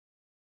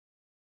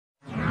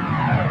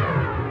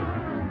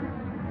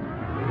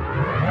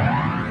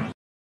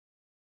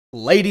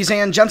Ladies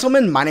and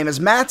gentlemen, my name is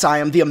Matt, I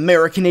am the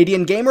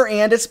American-Canadian Gamer,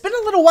 and it's been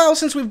a little while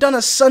since we've done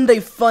a Sunday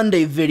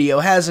Funday video,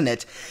 hasn't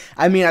it?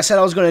 I mean, I said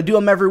I was going to do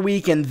them every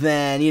week, and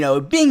then,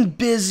 being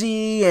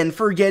busy and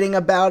forgetting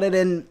about it,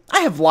 and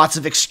I have lots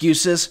of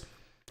excuses.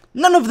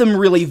 None of them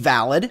really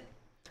valid,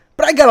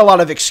 but I got a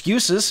lot of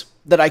excuses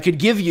that I could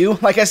give you.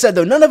 Like I said,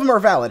 though, none of them are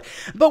valid.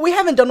 But we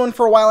haven't done one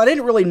for a while. I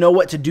didn't really know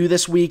what to do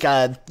this week.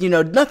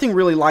 Nothing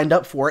really lined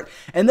up for it.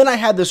 And then I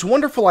had this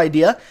wonderful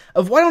idea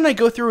of why don't I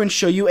go through and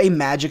show you a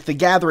Magic the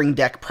Gathering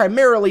deck,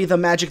 primarily the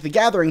Magic the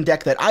Gathering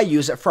deck that I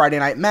use at Friday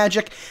Night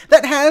Magic,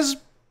 that has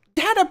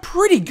had a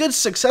pretty good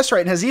success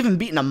rate and has even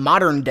beaten a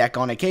modern deck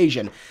on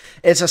occasion.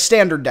 It's a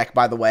standard deck,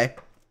 by the way.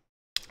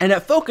 And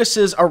it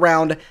focuses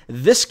around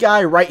this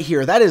guy right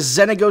here. That is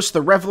Xenagos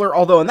the Reveler,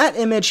 although in that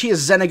image, he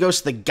is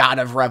Xenagos the God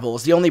of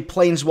Revels, the only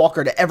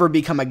Planeswalker to ever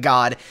become a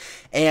god,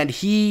 and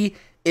he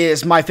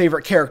is my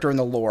favorite character in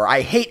the lore.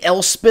 I hate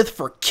Elspeth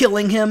for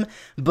killing him,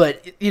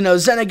 but,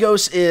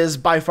 Xenagos is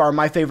by far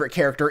my favorite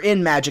character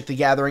in Magic the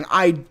Gathering.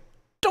 I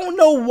don't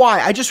know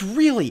why. I just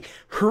really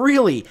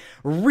like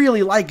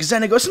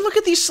Xenagos. And look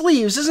at these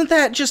sleeves.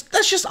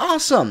 That's just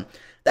awesome.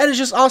 That is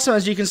just awesome,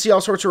 as you can see all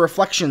sorts of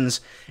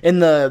reflections in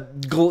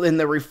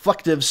the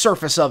reflective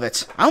surface of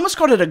it. I almost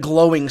called it a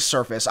glowing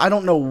surface. I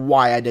don't know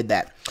why I did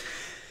that.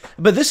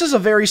 But this is a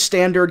very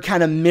standard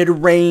kind of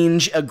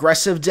mid-range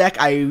aggressive deck.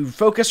 I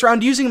focus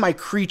around using my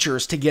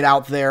creatures to get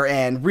out there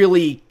and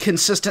really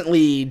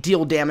consistently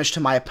deal damage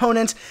to my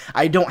opponent.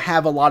 I don't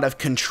have a lot of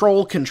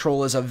control.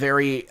 Control is a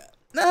very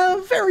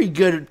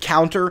good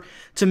counter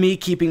to me,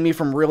 keeping me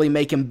from really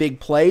making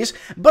big plays,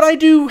 but I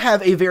do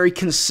have a very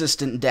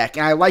consistent deck,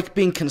 and I like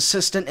being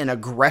consistent and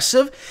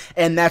aggressive,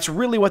 and that's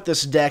really what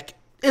this deck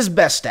is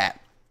best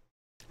at.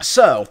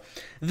 So,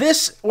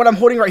 what I'm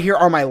holding right here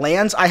are my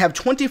lands. I have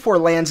 24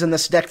 lands in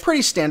this deck,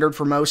 pretty standard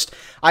for most.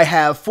 I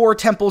have 4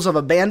 Temples of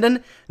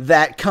Abandon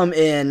that come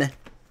in...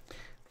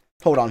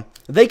 Hold on.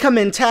 They come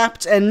in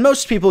tapped, and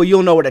most people,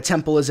 you'll know what a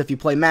temple is if you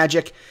play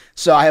Magic.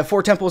 So I have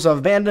 4 Temples of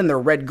Abandon. They're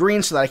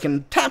red-green, so that I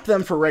can tap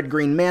them for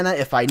red-green mana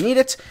if I need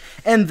it.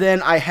 And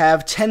then I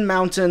have 10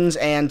 mountains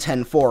and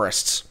 10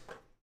 forests.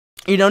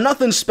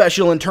 Nothing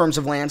special in terms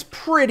of lands.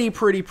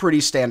 Pretty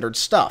standard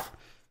stuff.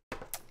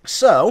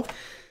 So,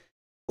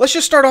 let's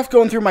just start off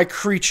going through my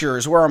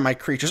creatures. Where are my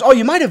creatures? Oh,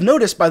 you might have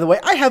noticed, by the way,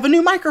 I have a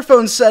new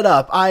microphone set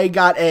up. I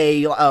got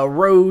a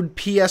Rode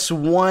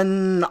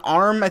PS1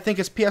 arm. I think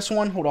it's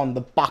PS1. Hold on,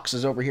 the box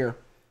is over here.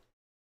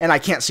 And I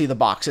can't see the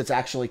box. It's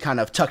actually kind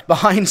of tucked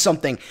behind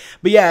something.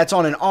 But yeah, it's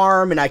on an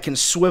arm, and I can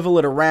swivel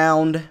it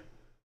around.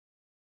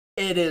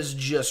 It is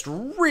just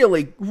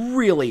really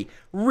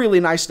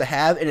nice to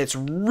have, and it's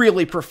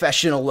really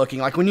professional looking.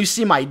 Like, when you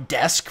see my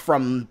desk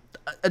from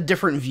a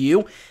different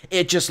view,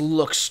 it just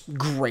looks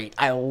great.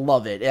 I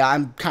love it.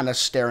 I'm kind of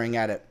staring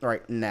at it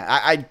right now.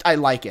 I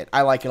like it.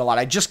 I like it a lot.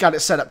 I just got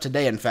it set up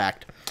today, in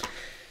fact.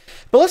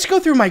 But let's go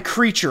through my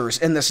creatures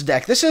in this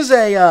deck. This is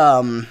a,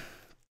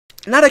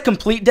 not a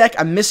complete deck.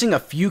 I'm missing a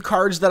few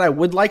cards that I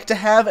would like to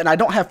have, and I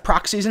don't have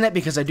proxies in it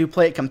because I do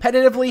play it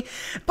competitively,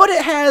 but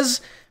it has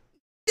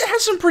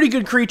some pretty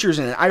good creatures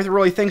in it. I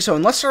really think so.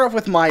 And let's start off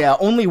with my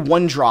only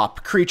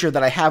 1-drop creature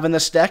that I have in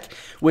this deck,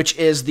 which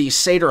is the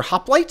Satyr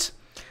Hoplite.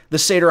 The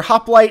Satyr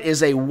Hoplite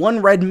is a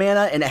 1 red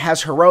mana, and it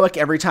has Heroic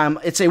every time.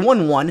 It's a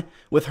 1/1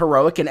 with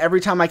Heroic, and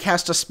every time I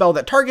cast a spell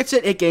that targets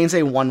it, it gains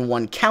a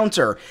 1/1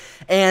 counter.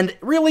 And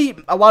really,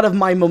 a lot of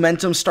my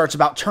momentum starts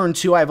about turn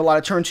 2. I have a lot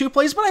of turn 2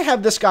 plays, but I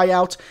have this guy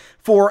out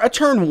for a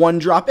turn 1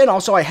 drop, and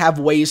also I have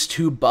ways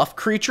to buff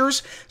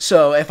creatures.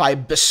 So if I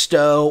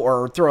bestow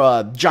or throw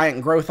a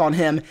giant growth on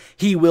him,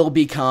 he will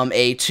become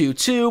a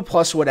 2/2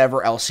 plus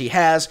whatever else he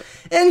has.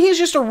 And he's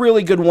just a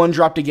really good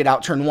 1-drop to get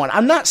out turn 1.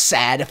 I'm not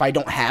sad if I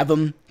don't have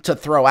him to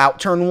throw out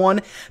turn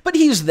 1, but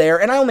he's there,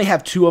 and I only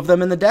have 2 of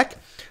them in the deck.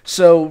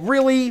 So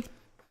really,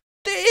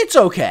 it's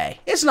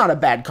okay. It's not a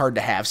bad card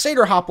to have.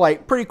 Satyr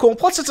Hoplite, pretty cool.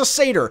 Plus, it's a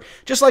Satyr,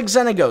 just like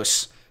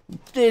Xenagos.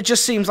 It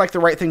just seems like the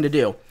right thing to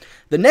do.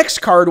 The next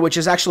card, which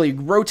is actually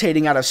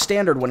rotating out of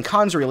standard when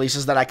Cons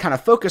releases, that I kind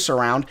of focus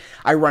around,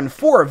 I run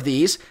 4 of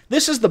these.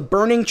 This is the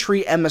Burning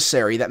Tree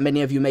Emissary that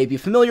many of you may be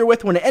familiar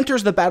with. When it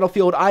enters the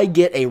battlefield, I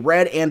get a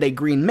red and a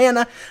green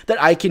mana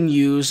that I can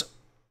use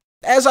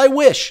as I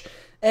wish.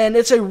 And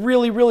it's a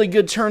really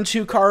good turn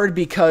 2 card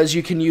because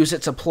you can use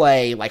it to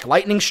play like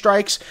lightning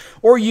strikes,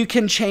 or you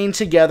can chain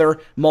together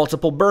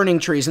multiple burning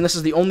trees. And this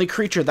is the only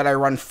creature that I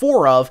run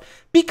 4 of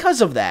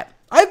because of that.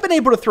 I've been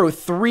able to throw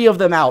 3 of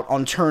them out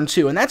on turn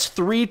 2, and that's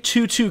 3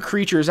 2/2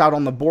 creatures out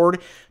on the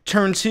board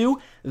turn 2.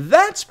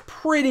 That's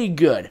pretty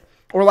good.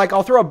 Or like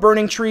I'll throw a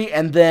burning tree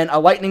and then a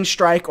lightning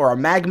strike or a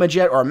magma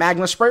jet or a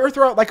magma spray, or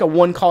throw out like a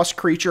 1-cost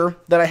creature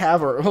that I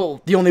have,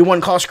 or the only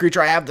 1-cost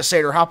creature I have, the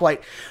Satyr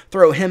Hoplite.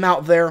 Throw him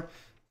out there.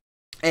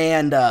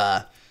 And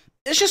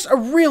it's just a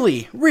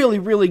really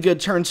good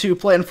turn 2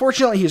 play.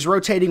 Unfortunately, he's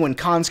rotating when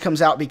Cons comes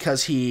out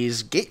because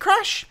he's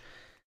Gatecrash,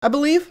 I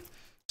believe.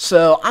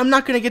 So I'm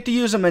not going to get to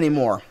use him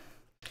anymore,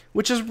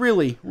 which is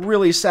really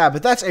sad.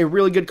 But that's a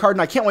really good card,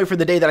 and I can't wait for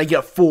the day that I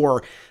get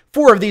 4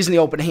 of these in the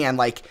open hand.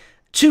 Like,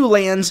 2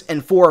 lands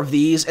and 4 of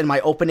these in my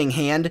opening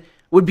hand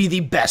would be the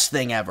best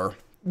thing ever.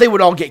 They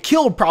would all get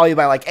killed probably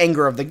by like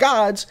Anger of the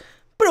Gods,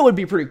 but it would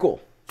be pretty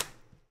cool.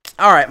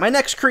 Alright, my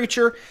next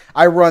creature,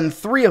 I run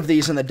 3 of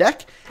these in the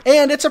deck,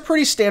 and it's a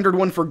pretty standard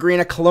one for green,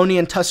 a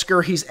Kalonian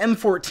Tusker. He's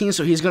M14,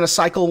 so he's going to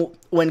cycle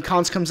when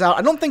Cons comes out.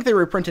 I don't think they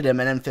reprinted him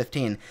in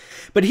M15,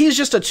 but he's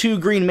just a 2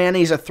 green mana.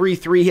 He's a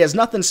 3/3. He has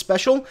nothing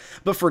special,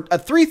 but for a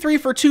 3/3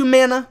 for 2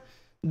 mana,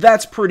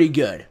 that's pretty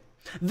good.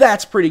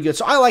 That's pretty good,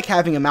 so I like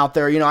having him out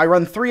there. You know, I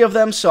run 3 of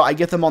them, so I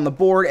get them on the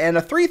board, and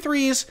a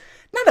 3/3's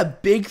not a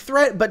big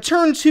threat, but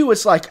turn 2,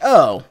 it's like,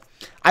 oh,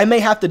 I may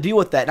have to deal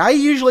with that. And I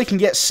usually can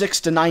get 6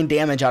 to 9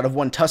 damage out of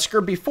one Tusker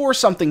before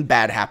something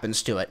bad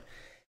happens to it.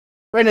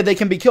 Granted, they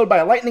can be killed by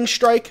a lightning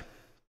strike,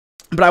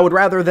 but I would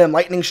rather them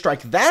lightning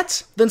strike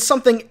that than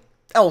something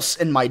else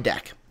in my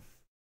deck.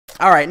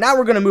 Alright, now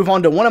we're going to move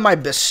on to one of my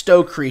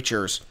bestow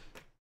creatures,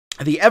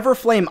 the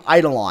Everflame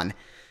Eidolon.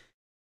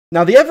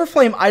 Now, the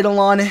Everflame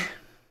Eidolon,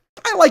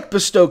 I like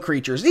bestow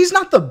creatures. He's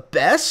not the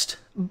best,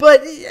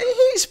 but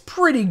he's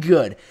pretty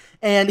good.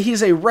 And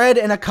he's a red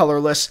and a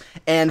colorless,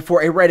 and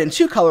for a red and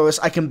 2 colorless,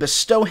 I can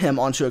bestow him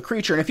onto a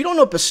creature. And if you don't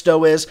know what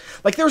bestow is,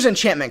 like there's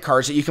enchantment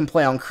cards that you can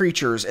play on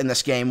creatures in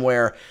this game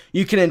where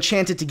you can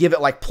enchant it to give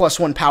it like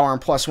 +1 power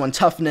and +1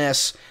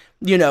 toughness,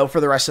 you know,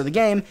 for the rest of the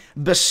game.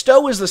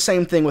 Bestow is the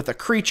same thing with a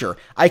creature.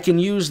 I can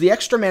use the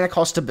extra mana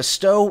cost to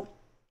bestow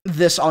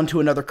this onto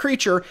another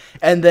creature,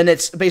 and then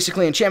it's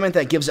basically enchantment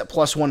that gives it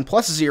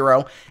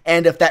 +1/+0,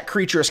 and if that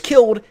creature is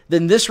killed,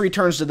 then this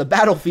returns to the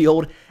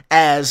battlefield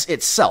as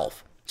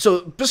itself.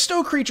 So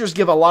bestow creatures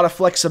give a lot of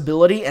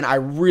flexibility, and I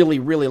really,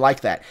 really like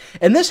that.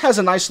 And this has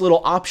a nice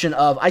little option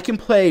of I can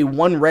play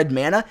 1 red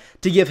mana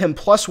to give him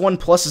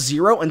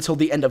 +1/+0 until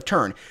the end of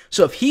turn.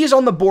 So if he's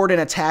on the board and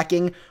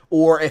attacking,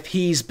 or if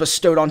he's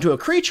bestowed onto a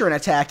creature and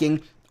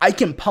attacking, I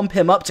can pump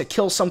him up to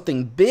kill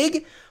something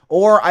big,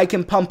 or I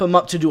can pump him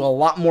up to do a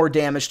lot more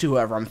damage to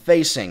whoever I'm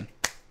facing.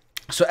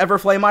 So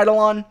Everflame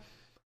Eidolon,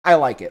 I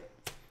like it.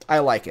 I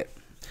like it.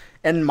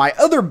 And my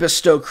other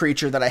bestow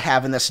creature that I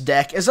have in this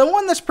deck is a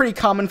one that's pretty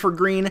common for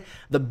green,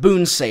 the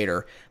Boon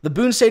Satyr. The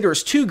Boon Satyr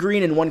is 2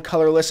 green and 1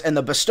 colorless, and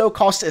the bestow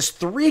cost is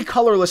 3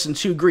 colorless and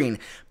 2 green.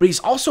 But he's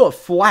also a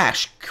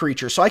flash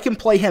creature, so I can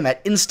play him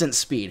at instant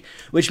speed,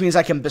 which means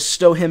I can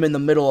bestow him in the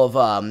middle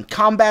of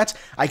combat.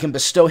 I can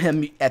bestow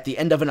him at the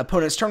end of an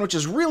opponent's turn, which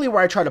is really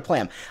where I try to play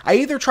him. I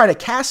either try to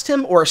cast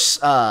him or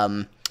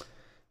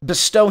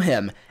bestow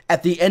him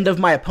at the end of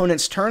my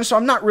opponent's turn, so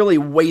I'm not really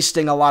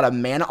wasting a lot of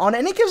mana on it,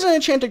 and it gives an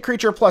enchanted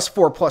creature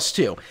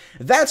 +4/+2.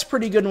 That's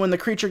pretty good when the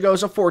creature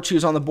goes a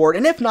 4/2's on the board,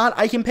 and if not,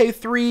 I can pay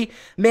 3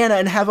 mana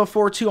and have a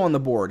 4/2 on the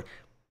board.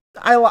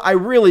 I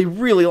really,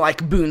 really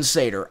like Boon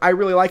Satyr. I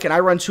really like it. I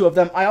run 2 of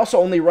them. I also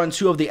only run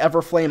 2 of the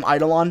Everflame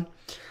Eidolon.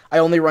 I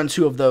only run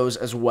 2 of those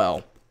as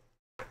well.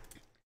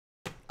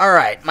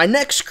 Alright, my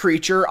next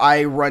creature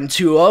I run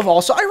 2 of.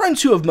 Also, I run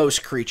 2 of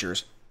most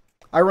creatures.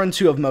 I run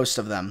 2 of most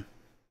of them.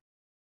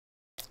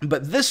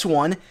 But this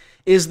one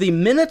is the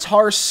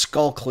Minotaur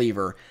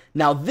Skullcleaver.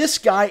 Now, this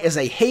guy is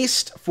a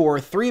haste for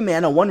 3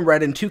 mana, 1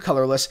 red, and 2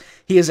 colorless.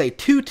 He is a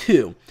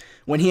 2/2.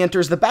 When he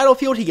enters the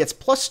battlefield, he gets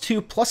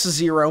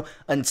 +2/+0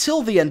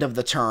 until the end of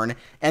the turn,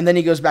 and then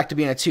he goes back to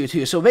being a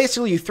 2/2. So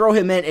basically, you throw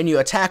him in and you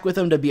attack with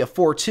him to be a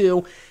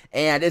 4/2,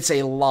 and it's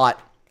a lot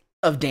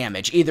of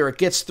damage. Either it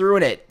gets through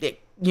and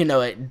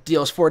it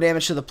deals 4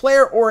 damage to the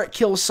player, or it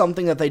kills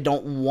something that they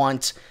don't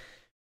want,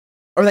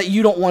 or that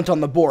you don't want on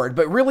the board.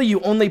 But really,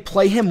 you only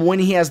play him when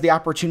he has the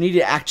opportunity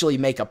to actually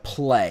make a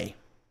play.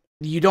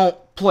 You don't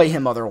play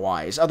him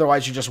otherwise.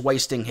 Otherwise, you're just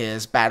wasting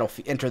his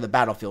enter the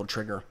battlefield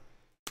trigger.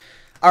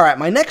 Alright,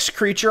 my next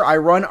creature I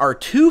run are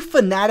 2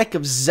 Fanatic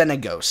of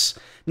Xenagos.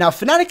 Now,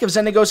 Fanatic of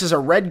Xenagos is a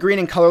red, green,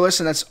 and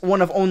colorless, and it's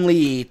one of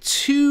only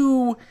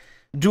 2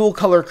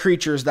 dual-color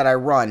creatures that I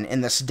run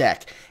in this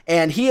deck.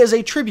 And he is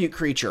a tribute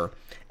creature.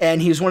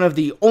 And he's one of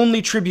the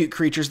only tribute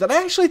creatures that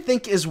I actually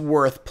think is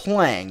worth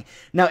playing.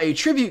 Now, a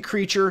tribute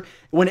creature,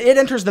 when it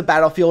enters the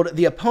battlefield,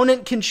 the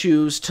opponent can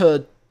choose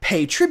to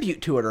pay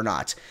tribute to it or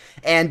not.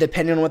 And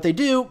depending on what they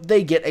do,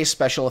 they get a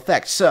special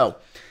effect. So,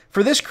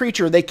 for this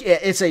creature,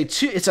 it's a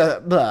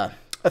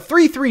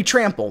 3/3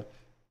 trample.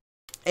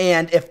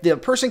 And if the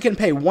person can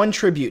pay 1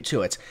 tribute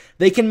to it,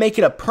 they can make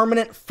it a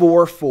permanent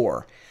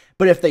 4/4.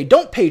 But if they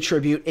don't pay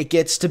tribute, it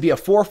gets to be a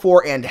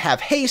 4/4 and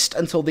have haste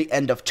until the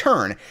end of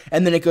turn,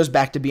 and then it goes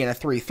back to being a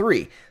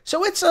 3/3.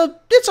 So it's a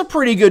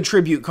pretty good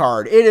tribute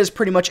card. It is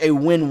pretty much a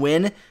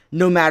win-win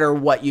no matter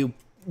what you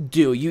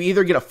do. You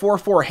either get a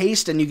 4/4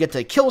 haste and you get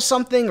to kill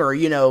something, or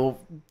you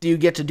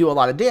get to do a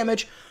lot of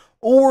damage,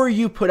 or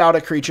you put out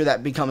a creature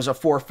that becomes a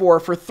 4/4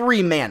 for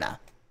 3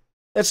 mana.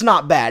 It's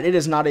not bad. It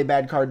is not a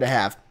bad card to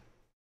have.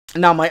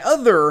 Now, my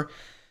other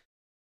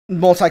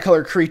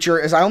multicolored creature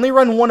is I only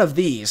run 1 of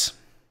these,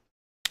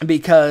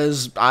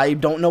 because I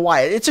don't know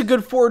why. It's a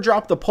good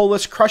 4-drop, the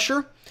Polis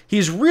Crusher.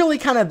 He's really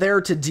kind of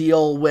there to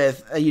deal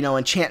with,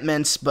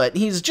 enchantments, but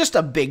he's just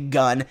a big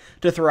gun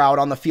to throw out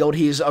on the field.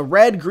 He's a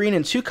red, green,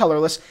 and 2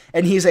 colorless,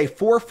 and he's a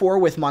 4/4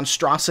 with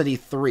Monstrosity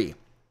 3.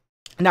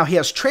 Now, he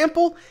has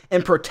Trample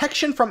and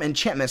Protection from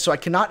Enchantment, so I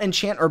cannot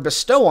enchant or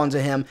bestow onto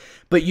him,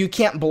 but you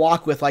can't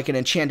block with, like, an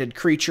enchanted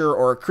creature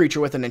or a creature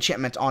with an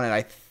enchantment on it,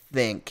 I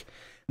think.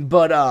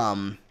 But,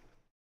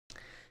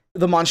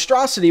 the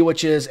Monstrosity,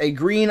 which is a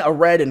green, a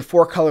red, and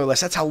 4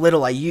 colorless, that's how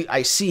little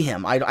I see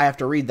him, I have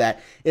to read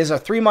that, is a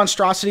 3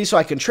 Monstrosity, so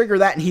I can trigger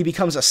that, and he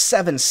becomes a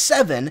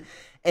 7/7,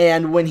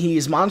 and when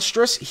he's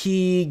monstrous,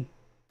 he,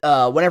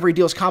 whenever he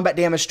deals combat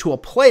damage to a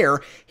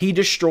player, he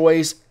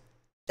destroys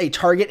a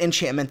target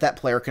enchantment that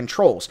player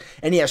controls.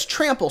 And he has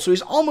Trample, so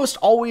he's almost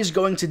always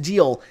going to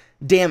deal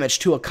damage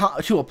to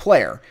a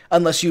player,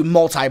 unless you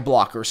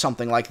multi-block or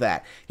something like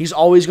that. He's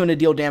always going to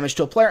deal damage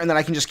to a player, and then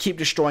I can just keep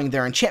destroying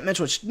their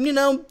enchantments, which, you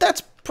know,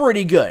 that's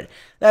pretty good.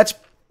 That's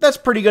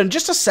pretty good. And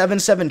just a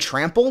 7/7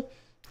 Trample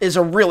is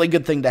a really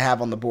good thing to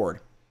have on the board.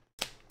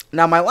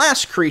 Now, my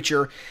last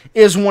creature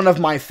is one of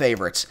my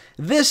favorites.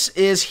 This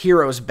is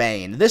Hero's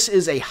Bane. This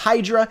is a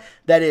Hydra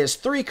that is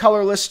 3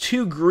 colorless,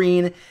 2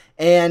 green,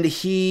 and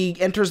he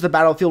enters the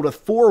battlefield with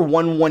 4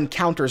 1/1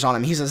 counters on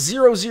him. He's a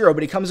 0/0,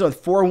 but he comes in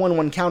with 4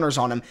 1/1 counters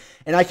on him,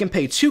 and I can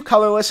pay 2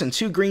 colorless and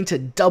 2 green to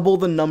double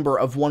the number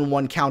of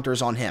 1/1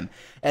 counters on him.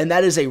 And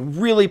that is a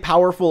really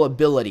powerful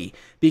ability,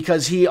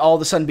 because he all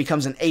of a sudden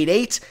becomes an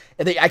 8/8,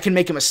 and I can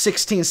make him a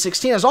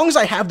 16/16. As long as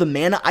I have the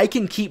mana, I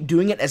can keep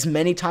doing it as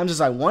many times as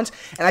I want,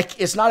 and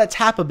it's not a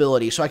tap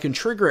ability, so I can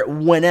trigger it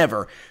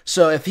whenever.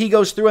 So if he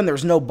goes through and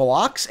there's no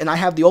blocks, and I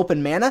have the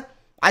open mana,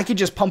 I could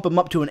just pump him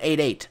up to an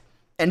 8/8.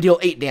 And deal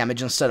 8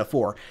 damage instead of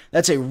 4.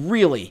 That's a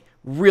really,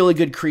 really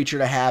good creature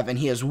to have, and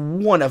he is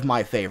one of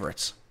my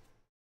favorites.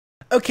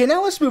 Okay,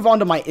 now let's move on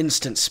to my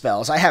instant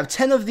spells. I have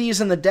 10 of these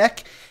in the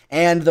deck,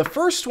 and the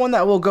first one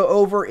that we'll go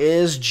over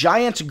is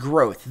Giant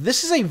Growth.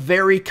 This is a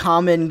very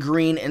common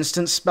green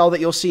instant spell that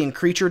you'll see in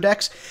creature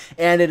decks,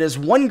 and it is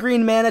 1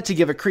 green mana to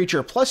give a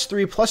creature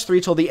 +3/+3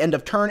 till the end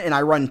of turn, and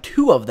I run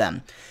 2 of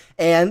them.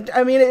 And,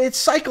 I mean, it's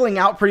cycling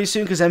out pretty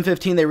soon, because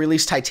M15, they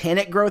released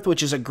Titanic Growth,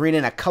 which is a green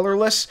and a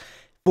colorless,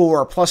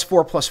 for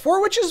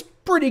 +4/+4, which is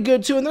pretty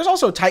good too. And there's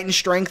also Titan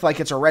Strength, like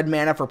it's a red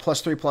mana for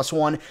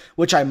 +3/+1,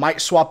 which I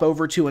might swap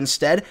over to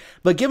instead.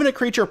 But giving a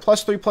creature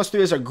 +3/+3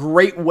 is a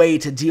great way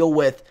to deal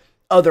with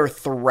other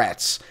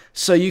threats.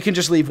 So you can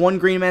just leave 1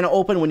 green mana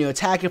open when you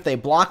attack. If they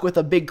block with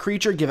a big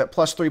creature, give it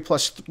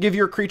give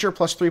your creature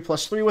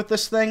 +3/+3 with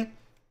this thing.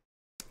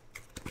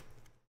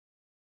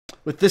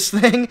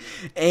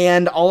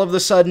 And all of a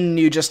sudden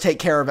you just take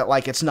care of it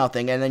like it's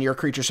nothing, and then your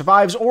creature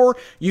survives. Or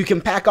you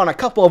can pack on a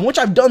couple of them, which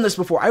I've done this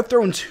before. I've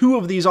thrown 2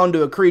 of these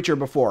onto a creature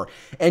before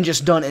and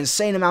just done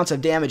insane amounts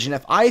of damage. And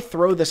if I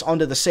throw this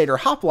onto the Satyr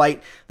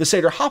Hoplite, the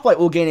Satyr Hoplite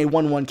will gain a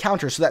 1/1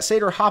 counter. So that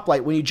Satyr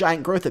Hoplite, when you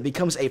Giant Growth it,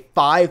 becomes a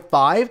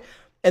 5/5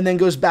 and then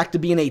goes back to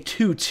being a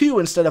 2/2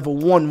 instead of a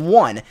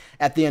 1/1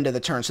 at the end of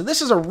the turn. So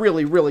this is a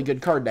really, really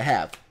good card to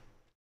have.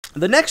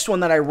 The next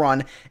one that I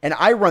run, and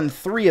I run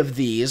 3 of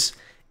these,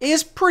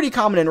 is pretty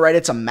common in red.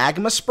 It's a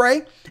Magma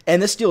Spray,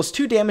 and this deals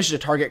 2 damage to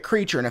target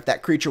creature, and if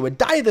that creature would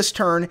die this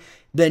turn,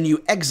 then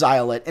you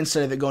exile it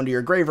instead of it going to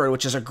your graveyard,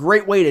 which is a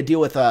great way to deal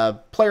with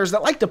players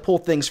that like to pull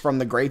things from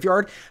the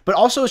graveyard, but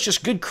also it's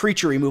just good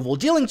creature removal.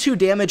 Dealing 2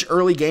 damage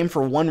early game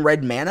for 1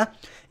 red mana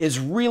is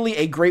really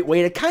a great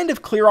way to kind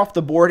of clear off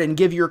the board and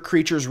give your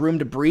creatures room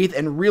to breathe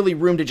and really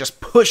room to just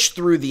push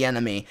through the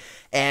enemy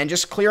and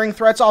just clearing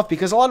threats off,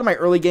 because a lot of my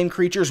early game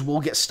creatures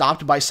will get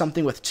stopped by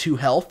something with 2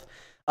 health.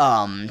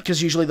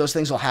 Because usually those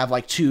things will have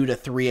like 2 to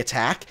 3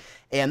 attack,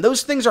 and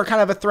those things are kind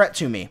of a threat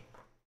to me.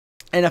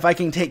 And if I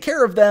can take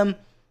care of them,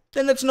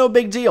 then it's no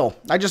big deal.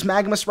 I just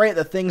Magma Spray it,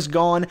 the thing's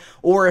gone.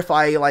 Or if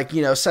I, like,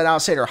 you know, set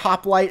out Satyr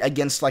Hoplite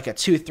against like a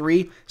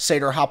 2/3,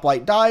 Satyr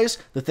Hoplite dies,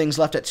 the thing's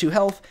left at 2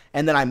 health,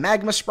 and then I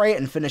Magma Spray it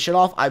and finish it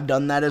off. I've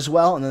done that as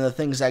well, and then the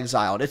thing's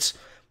exiled. It's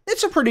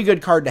a pretty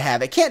good card to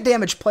have. It can't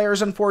damage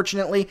players,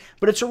 unfortunately,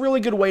 but it's a really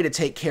good way to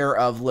take care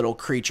of little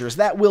creatures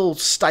that will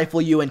stifle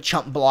you and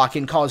chump block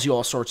and cause you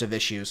all sorts of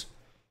issues.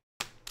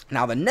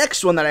 Now, the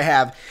next one that I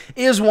have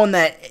is one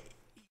that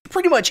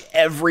pretty much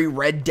every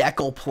red deck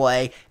will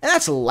play, and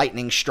that's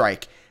Lightning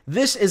Strike.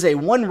 This is a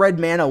 1 red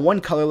mana, 1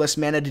 colorless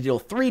mana to deal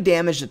 3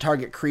 damage to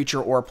target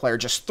creature or player.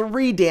 Just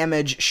 3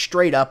 damage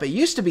straight up. It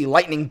used to be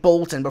Lightning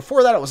Bolt, and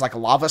before that it was like a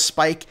Lava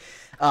Spike.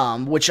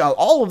 Which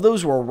all of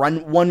those were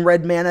 1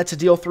 red mana to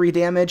deal 3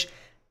 damage.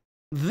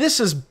 This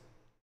is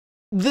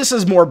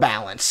more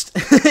balanced.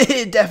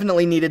 It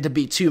definitely needed to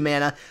be 2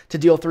 mana to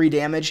deal 3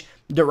 damage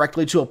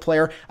directly to a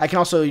player. I can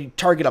also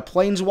target a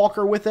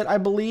Planeswalker with it, I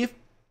believe.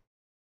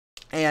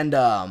 And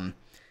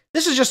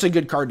this is just a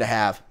good card to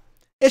have.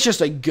 It's just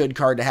a good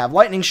card to have.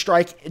 Lightning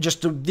Strike,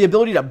 just the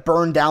ability to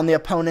burn down the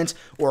opponent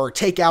or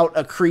take out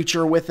a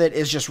creature with it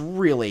is just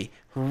really,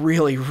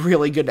 really,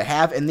 really good to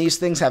have. And these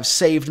things have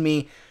saved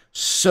me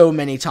so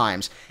many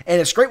times.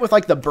 And it's great with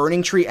like the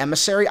Burning Tree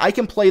Emissary. I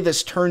can play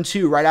this turn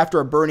 2 right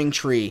after a Burning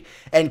Tree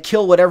and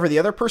kill whatever the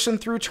other person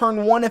threw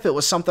turn 1 if it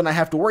was something I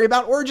have to worry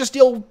about, or just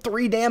deal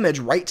 3 damage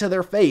right to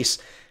their face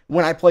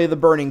when I play the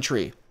Burning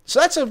Tree. So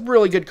that's a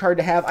really good card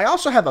to have. I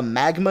also have a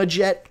Magma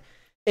Jet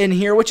in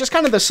here, which is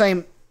kind of the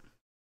same.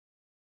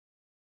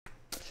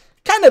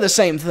 kind of the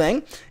same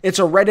thing. It's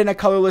a red and a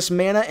colorless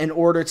mana in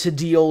order to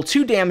deal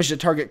 2 damage to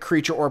target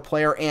creature or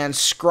player, and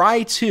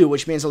scry 2,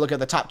 which means I look at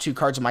the top 2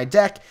 cards of my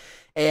deck,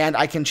 and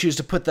I can choose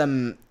to put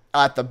them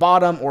at the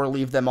bottom or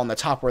leave them on the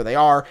top where they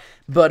are.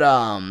 But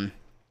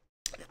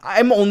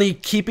I'm only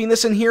keeping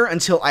this in here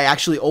until I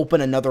actually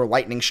open another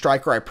Lightning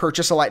Strike, or I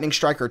purchase a Lightning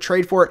Strike or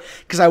trade for it,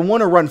 because I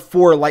want to run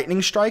 4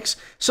 Lightning Strikes.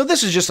 So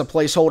this is just a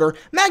placeholder.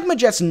 Magma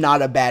Jet's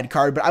not a bad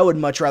card, but I would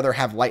much rather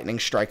have Lightning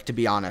Strike, to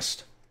be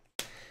honest.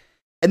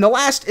 In the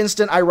last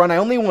instant I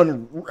only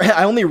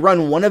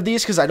run one of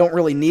these because I don't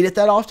really need it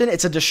that often.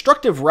 It's a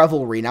Destructive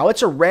Revelry. Now,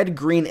 it's a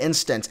red-green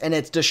instant, and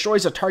it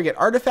destroys a target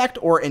artifact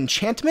or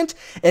enchantment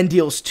and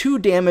deals 2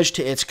 damage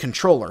to its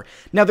controller.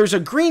 Now, there's a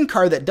green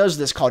card that does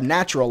this called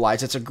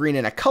Naturalize. It's a green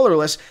and a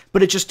colorless,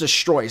 but it just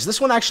destroys. This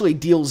one actually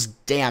deals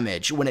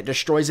damage when it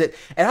destroys it,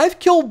 and I've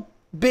killed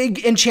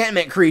big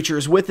enchantment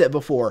creatures with it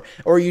before,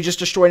 or you just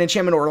destroy an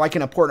enchantment or like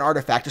an important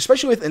artifact,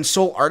 especially with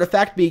Ensoul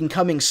Artifact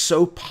becoming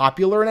so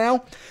popular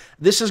now.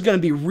 This is going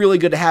to be really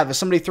good to have. If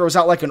somebody throws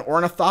out like an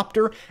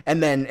Ornithopter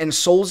and then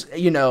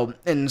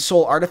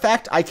Ensoul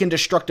Artifact, I can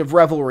Destructive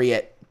Revelry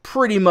it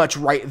pretty much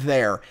right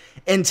there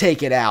and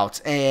take it out,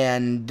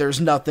 and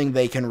there's nothing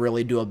they can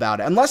really do about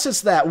it. Unless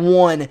it's that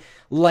one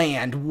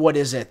land, what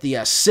is it,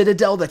 the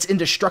Citadel that's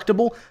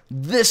indestructible,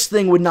 this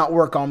thing would not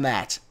work on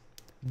that.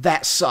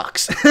 That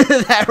sucks.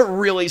 That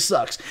really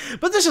sucks.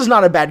 But this is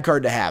not a bad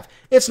card to have.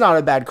 It's not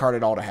a bad card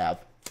at all to have.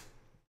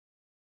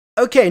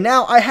 Okay,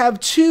 now I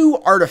have 2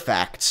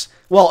 artifacts.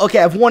 Well, okay,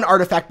 I have 1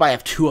 artifact, but I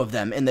have 2 of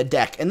them in the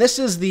deck. And this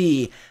is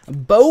the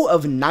Bow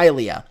of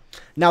Nylea.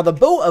 Now, the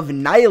Bow of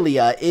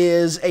Nylea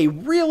is a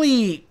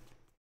really,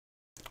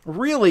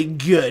 really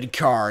good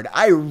card.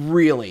 I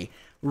really,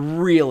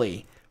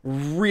 really,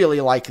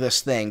 really like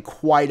this thing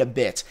quite a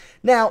bit.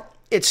 Now,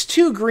 it's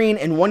 2 green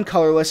and 1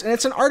 colorless, and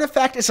it's an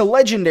artifact. It's a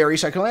legendary,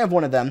 so I can only have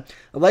 1 of them.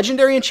 A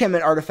legendary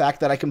enchantment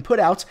artifact that I can put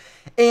out,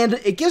 and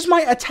it gives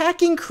my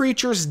attacking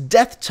creatures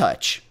Death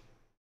Touch.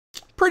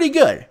 Pretty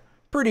good.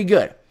 Pretty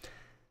good.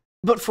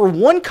 But for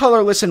 1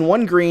 colorless and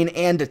 1 green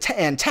and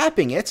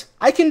tapping it,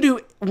 I can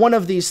do one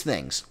of these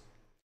things.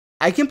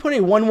 I can put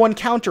a 1/1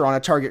 counter on a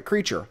target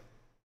creature.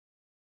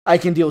 I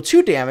can deal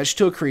 2 damage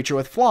to a creature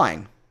with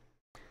flying.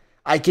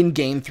 I can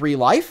gain 3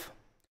 life.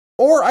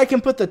 Or I can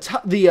put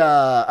the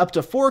up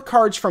to 4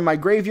 cards from my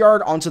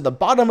graveyard onto the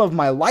bottom of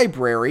my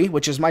library,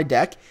 which is my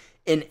deck,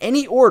 in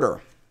any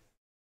order.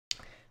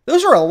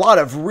 Those are a lot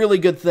of really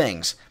good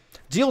things.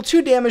 Deal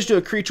 2 damage to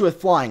a creature with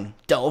flying.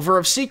 Delver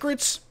of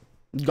Secrets,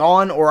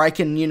 gone. Or I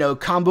can,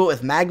 combo it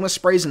with Magma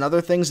Sprays and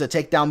other things that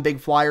take down big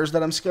flyers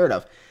that I'm scared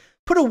of.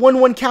 Put a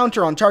 1/1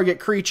 counter on target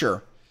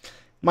creature.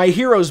 My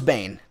Hero's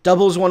Bane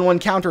doubles 1/1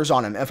 counters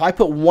on him. If I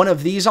put 1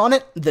 of these on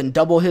it, then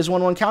double his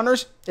 1/1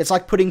 counters, it's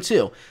like putting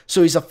 2.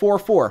 So he's a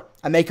 4/4.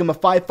 I make him a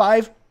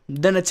 5/5,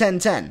 then a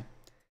 10/10.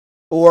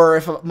 Or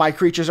if my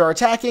creatures are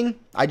attacking,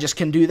 I just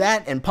can do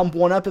that and pump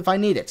 1 up if I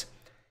need it.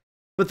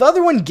 But the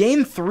other one,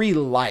 gain 3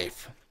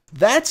 life.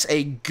 That's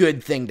a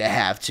good thing to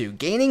have, too.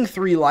 Gaining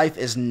 3 life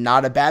is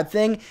not a bad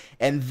thing,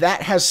 and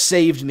that has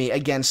saved me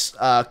against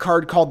a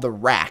card called the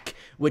Rack,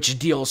 which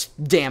deals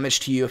damage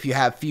to you if you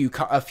have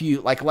a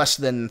few, like less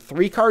than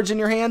 3 cards in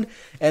your hand,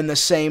 and the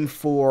same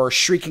for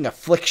Shrieking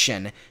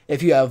Affliction.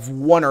 If you have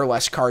 1 or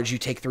less cards, you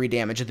take 3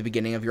 damage at the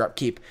beginning of your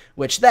upkeep,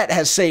 which that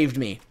has saved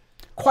me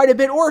quite a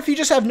bit. Or if you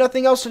just have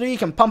nothing else to do, you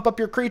can pump up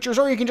your creatures,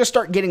 or you can just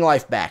start getting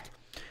life back.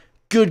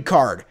 Good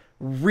card.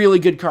 Really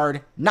good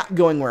card. Not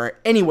going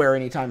anywhere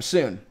anytime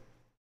soon.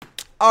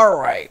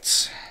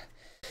 Alright.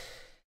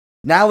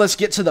 Now let's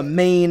get to the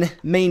main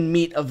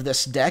meat of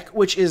this deck,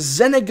 which is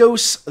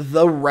Xenagos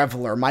the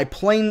Reveler, my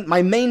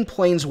main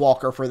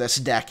Planeswalker for this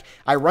deck.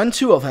 I run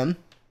 2 of him,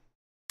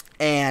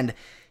 and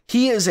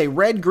he is a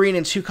red, green,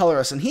 and 2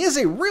 colorless, and he is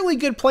a really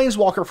good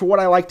Planeswalker for what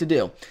I like to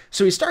do.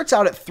 So he starts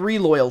out at 3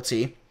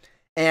 loyalty,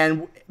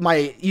 and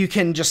you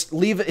can just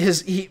leave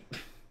his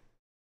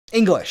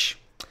English.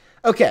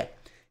 Okay.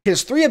 He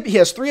has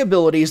 3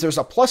 abilities. There's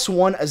a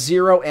 +1, a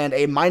 0, and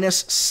a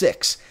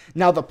 -6.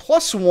 Now, the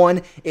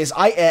 +1 is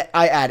I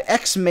add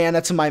X mana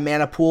to my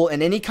mana pool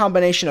in any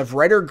combination of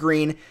red or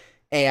green,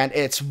 and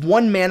it's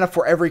 1 mana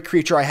for every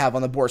creature I have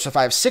on the board. So if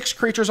I have 6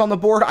 creatures on the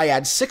board, I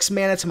add 6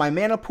 mana to my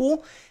mana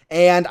pool,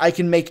 and I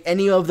can make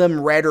any of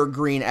them red or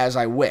green as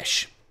I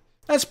wish.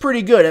 That's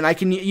pretty good, and I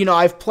can,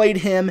 I've played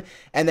him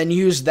and then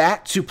used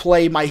that to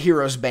play my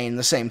Hero's Bane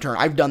the same turn.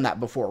 I've done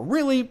that before.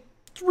 Really,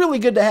 it's really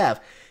good to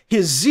have.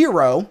 His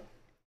 0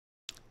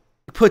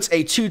 puts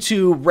a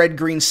 2/2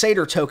 red-green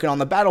Satyr token on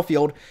the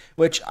battlefield,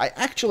 which I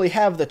actually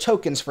have the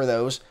tokens for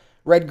those.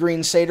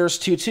 Red-green Satyrs,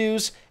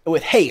 2/2s,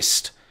 with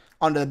haste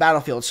onto the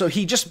battlefield. So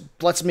he just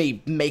lets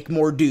me make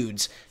more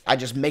dudes. I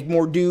just make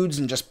more dudes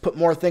and just put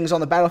more things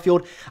on the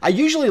battlefield. I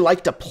usually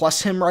like to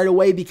plus him right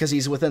away because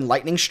he's within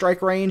lightning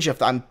strike range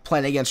if I'm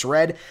playing against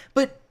red,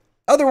 but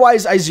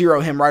otherwise I 0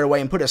 him right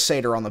away and put a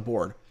Satyr on the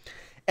board.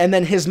 And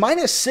then his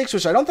 -6,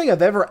 which I don't think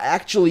I've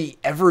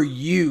ever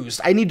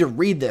used. I need to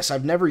read this.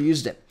 I've never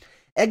used it.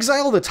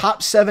 Exile the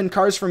top 7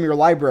 cards from your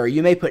library.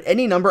 You may put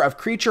any number of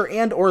creature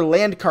and or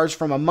land cards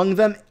from among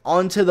them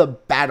onto the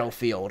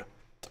battlefield.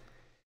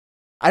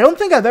 I don't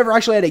think I've ever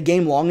actually had a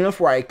game long enough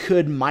where I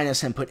could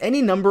minus him. Put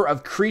any number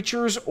of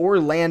creatures or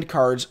land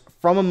cards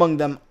from among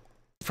them,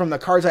 from the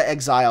cards I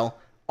exile,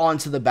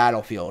 onto the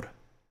battlefield.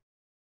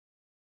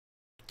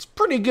 It's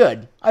pretty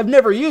good. I've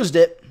never used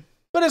it,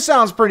 but it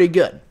sounds pretty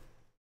good.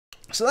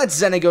 So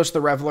that's Xenagos the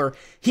Reveler.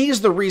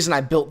 He's the reason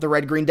I built the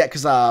red-green deck,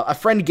 because a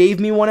friend gave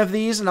me one of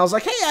these, and I was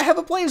like, hey, I have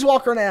a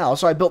Planeswalker now.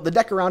 So I built the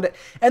deck around it,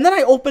 and then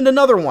I opened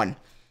another one.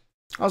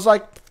 I was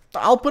like,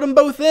 I'll put them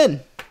both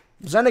in.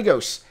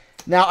 Xenagos.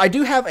 Now, I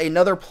do have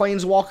another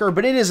Planeswalker,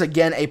 but it is,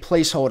 again, a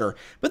placeholder.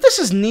 But this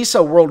is Nissa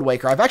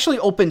Worldwaker. I've actually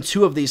opened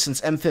 2 of these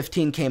since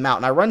M15 came out,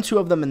 and I run 2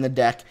 of them in the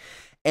deck,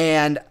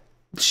 and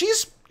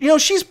she's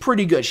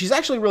pretty good. She's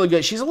actually really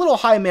good. She's a little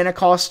high mana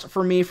cost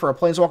for me for a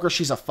Planeswalker.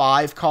 She's a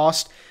 5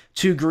 cost.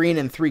 2 green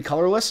and 3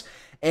 colorless,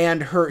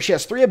 and she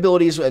has 3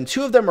 abilities, and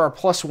 2 of them are a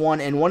 +1,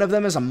 and 1 of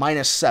them is a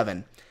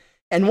 -7.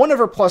 And one of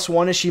her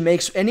 +1 is she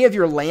makes any of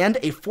your land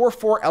a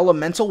 4/4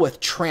 elemental with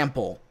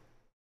trample.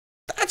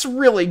 That's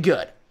really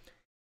good.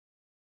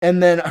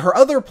 And then her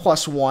other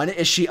 +1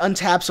 is she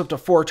untaps up to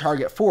 4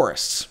 target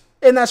forests.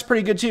 And that's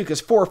pretty good too,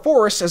 because 4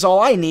 forests is all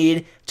I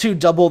need to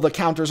double the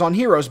counters on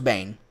Hero's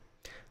Bane.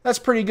 That's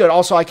pretty good.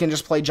 Also, I can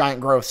just play giant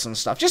growths and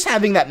stuff. Just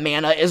having that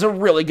mana is a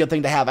really good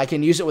thing to have. I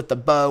can use it with the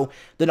bow.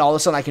 Then all of a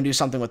sudden I can do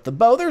something with the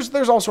bow.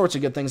 There's all sorts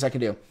of good things I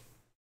can do.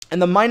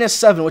 And the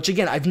 -7, which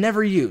again, I've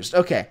never used.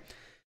 Okay.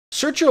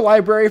 Search your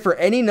library for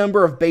any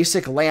number of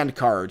basic land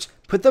cards.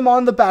 Put them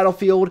on the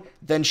battlefield,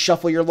 then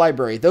shuffle your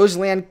library. Those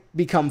land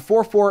become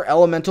 4/4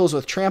 elementals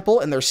with trample,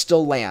 and they're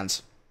still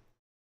lands.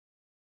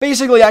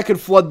 Basically, I could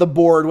flood the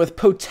board with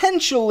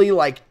potentially,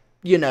 like,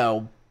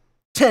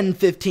 10,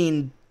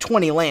 15,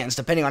 20 lands,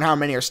 depending on how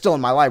many are still in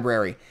my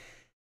library.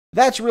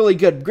 That's really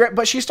good,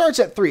 but she starts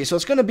at 3, so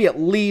it's going to be at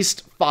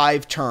least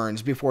 5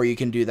 turns before you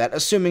can do that,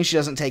 assuming she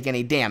doesn't take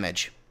any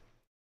damage.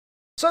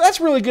 So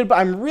that's really good,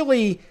 but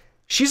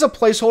she's a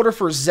placeholder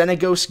for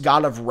Xenagos,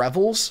 God of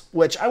Revels,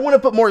 which I want to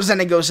put more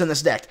Xenagos in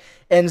this deck.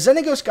 And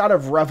Xenagos, God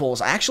of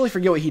Revels, I actually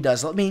forget what he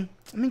does. Let me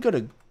go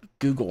to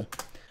Google.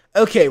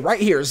 Okay, right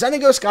here,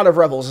 Xenagos, God of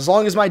Revels. As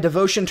long as my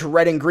devotion to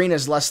red and green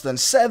is less than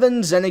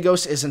 7,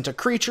 Xenagos isn't a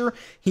creature.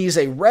 He's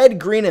a red,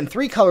 green, and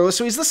 3 colorless,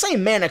 so he's the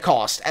same mana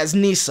cost as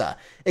Nissa,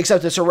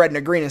 except it's a red and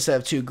a green instead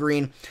of 2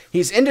 green.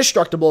 He's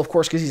indestructible, of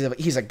course, because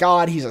he's a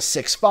god. He's a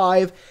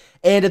 6/5.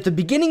 And at the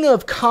beginning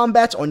of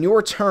combat on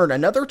your turn,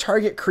 another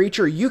target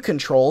creature you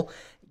control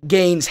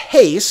gains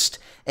haste,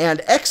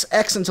 and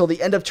XX until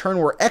the end of turn,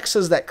 where X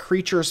is that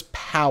creature's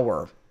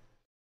power.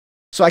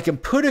 So I can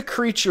put a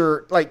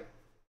creature, like,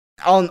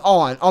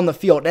 on the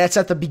field, and that's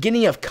at the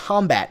beginning of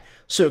combat.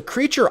 So a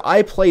creature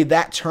I play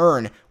that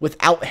turn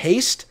without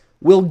haste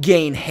will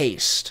gain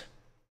haste.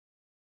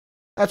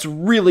 That's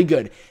really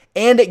good.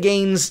 And it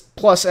gains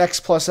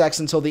 +X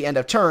until the end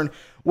of turn,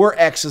 where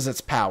X is its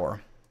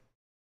power.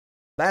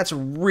 That's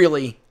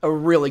really a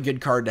really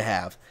good card to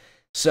have.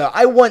 So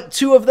I want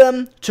 2 of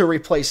them to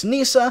replace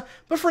Nissa,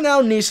 but for now,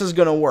 Nissa's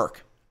going to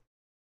work.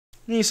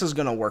 Nissa's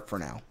going to work for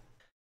now.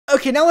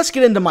 Okay, now let's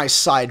get into my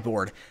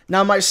sideboard.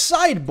 Now, my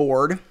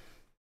sideboard,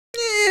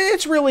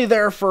 it's really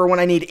there for when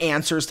I need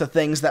answers to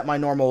things that my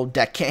normal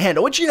deck can't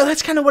handle, which,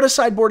 that's kind of what a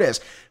sideboard is.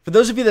 For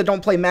those of you that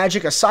don't play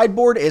Magic, a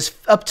sideboard is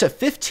up to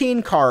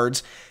 15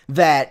 cards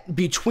that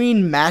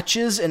between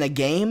matches in a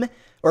game,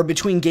 or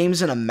between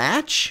games in a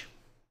match,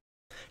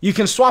 you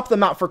can swap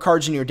them out for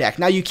cards in your deck.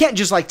 Now, you can't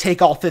just, like,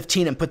 take all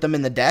 15 and put them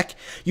in the deck.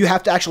 You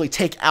have to actually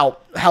take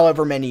out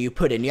however many you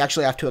put in. You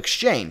actually have to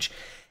exchange.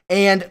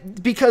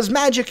 And because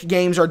Magic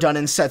games are done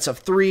in sets of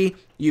 3,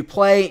 you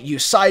play, you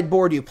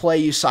sideboard, you play,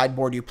 you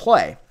sideboard, you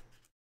play.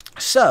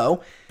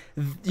 So,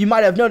 you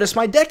might have noticed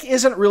my deck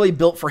isn't really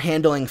built for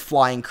handling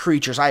flying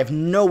creatures. I have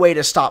no way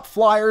to stop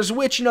flyers,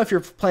 which, if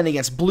you're playing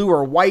against blue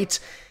or white,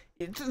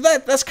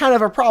 that's kind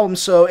of a problem.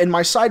 So, in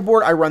my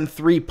sideboard, I run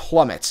 3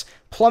 Plummets.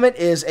 Plummet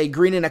is a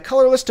green and a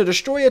colorless to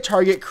destroy a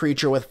target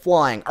creature with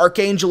flying.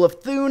 Archangel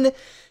of Thune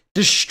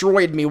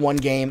destroyed me one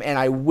game, and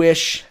I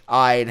wish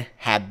I'd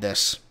had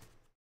this.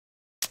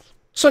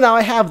 So now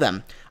I have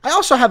them. I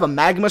also have a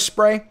Magma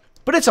Spray,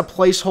 but it's a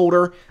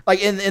placeholder, like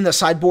in the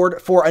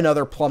sideboard, for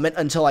another Plummet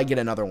until I get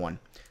another one.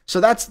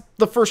 So that's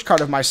the first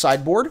card of my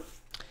sideboard.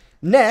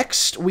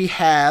 Next, we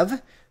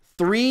have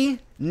 3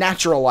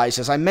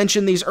 Naturalizes. I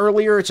mentioned these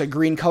earlier. It's a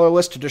green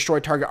colorless to destroy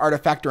target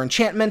artifact or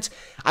enchantment.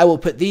 I will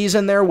put these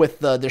in there with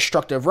the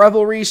Destructive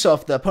Revelry, so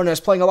if the opponent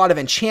is playing a lot of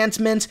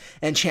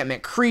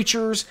enchantment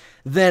creatures,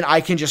 then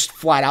I can just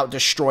flat out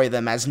destroy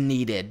them as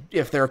needed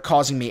if they're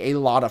causing me a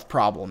lot of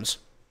problems.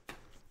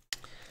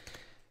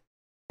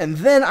 And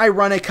then I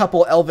run a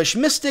couple Elvish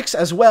Mystics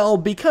as well,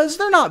 because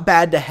they're not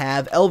bad to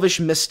have. Elvish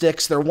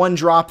Mystics, they're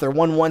 1-drop, they're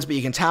 1/1s, but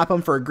you can tap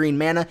them for a green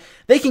mana.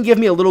 They can give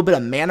me a little bit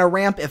of mana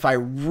ramp if I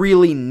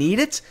really need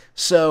it,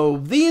 so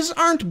these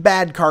aren't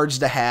bad cards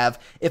to have.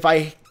 If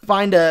I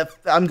find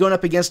I'm going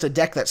up against a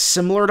deck that's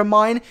similar to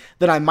mine,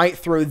 then I might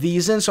throw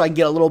these in so I can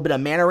get a little bit of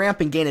mana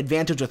ramp and gain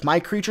advantage with my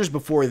creatures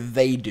before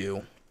they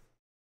do.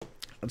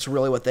 That's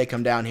really what they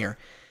come down here.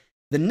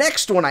 The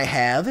next one I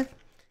have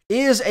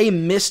is a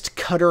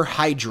Mistcutter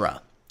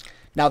Hydra.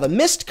 Now, the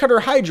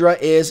Mistcutter Hydra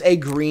is a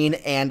green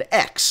and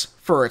X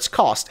for its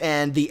cost,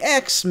 and the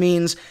X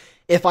means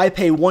if I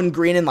pay 1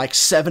 green and like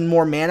 7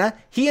 more mana,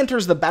 he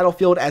enters the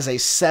battlefield as a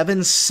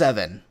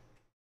 7/7.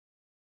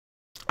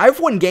 I've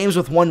won games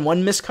with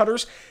 1/1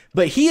 Mistcutters,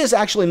 but he is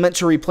actually meant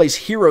to replace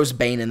Hero's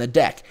Bane in the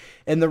deck.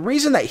 And the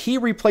reason that he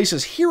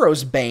replaces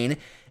Hero's Bane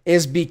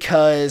is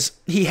because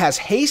he has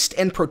haste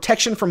and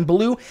protection from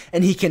blue,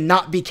 and he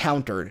cannot be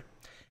countered.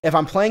 If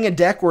I'm playing a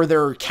deck where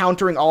they're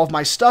countering all of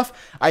my stuff,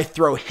 I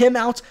throw him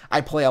out, I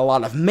play a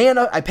lot of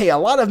mana, I pay a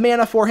lot of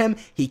mana for him,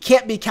 he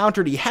can't be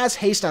countered, he has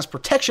haste and has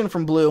protection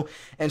from blue,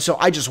 and so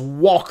I just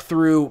walk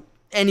through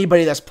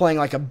anybody that's playing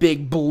like a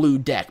big blue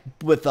deck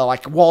with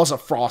like Walls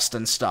of Frost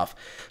and stuff.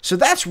 So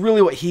that's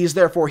really what he's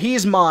there for.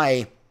 He's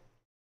my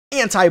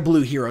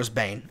anti-blue Hero's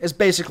Bane, is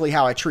basically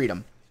how I treat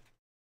him.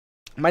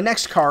 My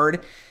next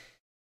card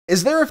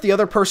is there if the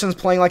other person's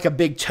playing like a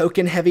big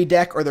token-heavy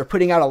deck, or they're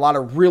putting out a lot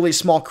of really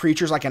small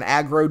creatures like an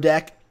aggro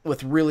deck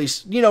with really,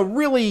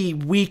 really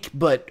weak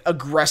but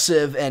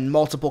aggressive and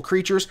multiple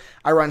creatures.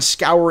 I run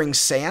Scouring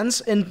Sands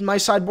in my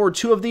sideboard,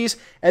 2 of these,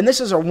 and this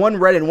is a 1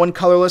 red and 1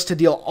 colorless to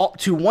deal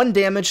 1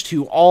 damage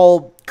to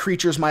all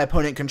creatures my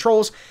opponent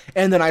controls,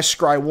 and then I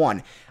scry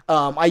 1.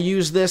 I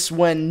use this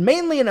when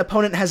mainly an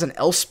opponent has an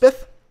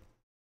Elspeth.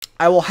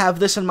 I will have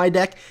this in my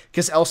deck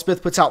because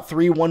Elspeth puts out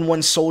 3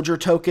 1/1 soldier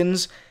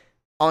tokens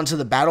onto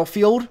the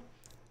battlefield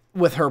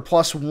with her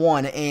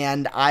 +1,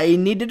 and I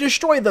need to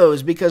destroy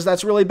those because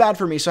that's really bad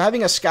for me. So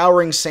having a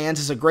Scouring Sands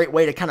is a great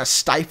way to kind of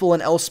stifle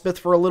an Elspeth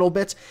for a little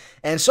bit,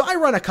 and so I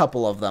run a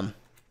couple of them.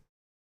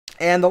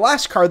 And the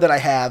last card that I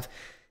have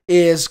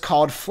is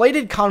called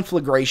Flated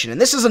Conflagration,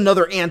 and this is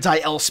another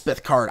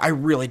anti-Elspeth card. I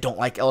really don't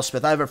like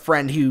Elspeth. I have a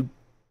friend who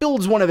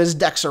builds one of his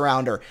decks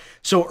around her.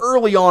 So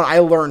early on, I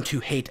learned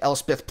to hate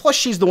Elspeth, plus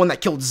she's the one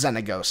that killed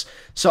Xenagos,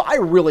 so I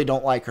really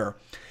don't like her.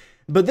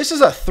 But this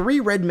is a 3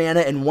 red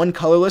mana and 1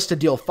 colorless to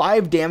deal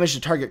 5 damage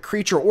to target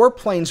creature or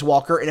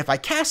planeswalker, and if I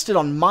cast it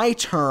on my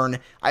turn,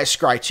 I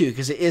scry 2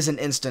 because it is an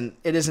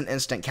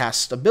instant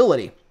cast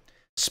ability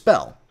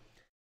spell.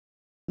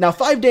 Now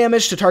 5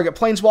 damage to target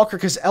planeswalker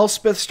because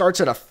Elspeth starts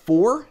at a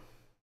 4,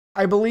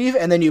 I believe,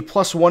 and then you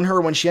 +1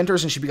 her when she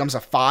enters and she becomes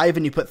a 5,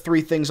 and you put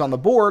 3 things on the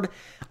board.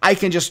 I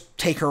can just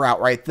take her out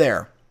right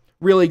there.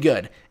 Really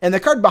good. And the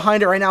card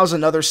behind it right now is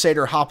another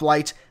Satyr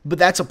Hoplite, but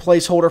that's a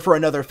placeholder for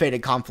another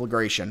Faded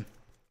Conflagration.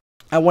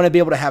 I want to be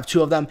able to have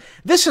 2 of them.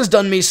 This has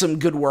done me some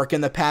good work in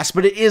the past,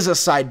 but it is a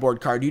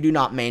sideboard card. You do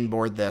not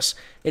mainboard this.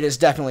 It is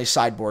definitely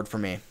sideboard for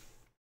me.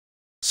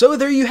 So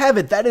there you have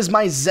it. That is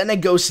my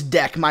Xenagos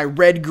deck, my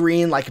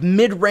red-green, like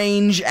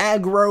mid-range,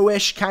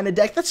 aggro-ish kind of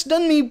deck. That's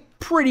done me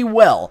pretty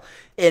well.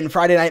 In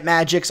Friday Night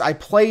Magics, I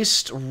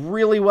placed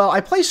really well. I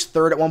placed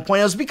 3rd at one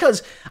point. It was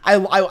because I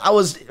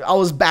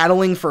was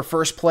battling for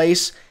 1st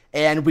place,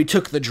 and we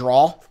took the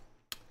draw.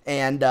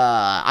 And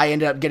I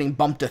ended up getting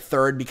bumped to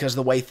 3rd because of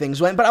the way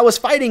things went. But I was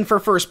fighting for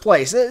 1st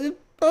place. It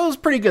was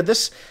pretty good.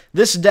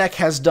 This deck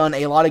has done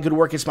a lot of good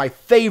work. It's my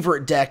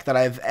favorite deck that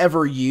I've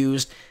ever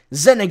used.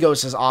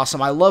 Xenagos is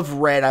awesome. I love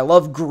red. I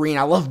love green.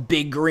 I love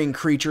big green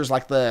creatures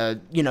like the,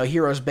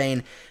 Hero's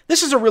Bane.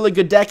 This is a really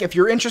good deck. If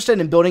you're interested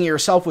in building it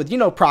yourself with,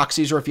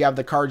 proxies, or if you have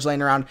the cards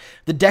laying around,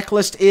 the deck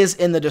list is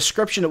in the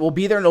description. It will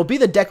be there, and it'll be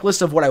the deck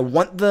list of what I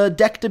want the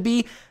deck to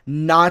be,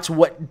 not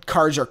what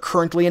cards are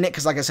currently in it,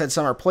 because like I said,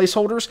 some are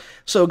placeholders.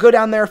 So go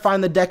down there,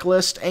 find the deck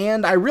list,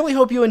 and I really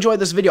hope you enjoyed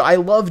this video. I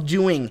love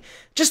doing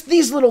just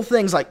these little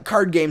things like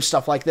card game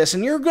stuff like this,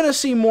 and you're going to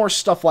see more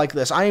stuff like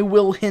this. I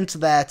will hint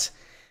that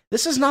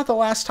this is not the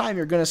last time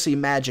you're going to see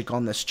Magic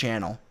on this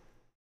channel.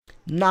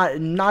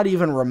 Not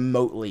even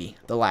remotely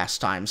the last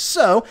time.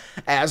 So,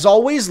 as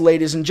always,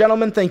 ladies and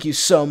gentlemen, thank you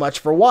so much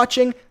for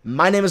watching.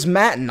 My name is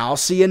Matt, and I'll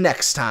see you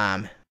next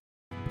time.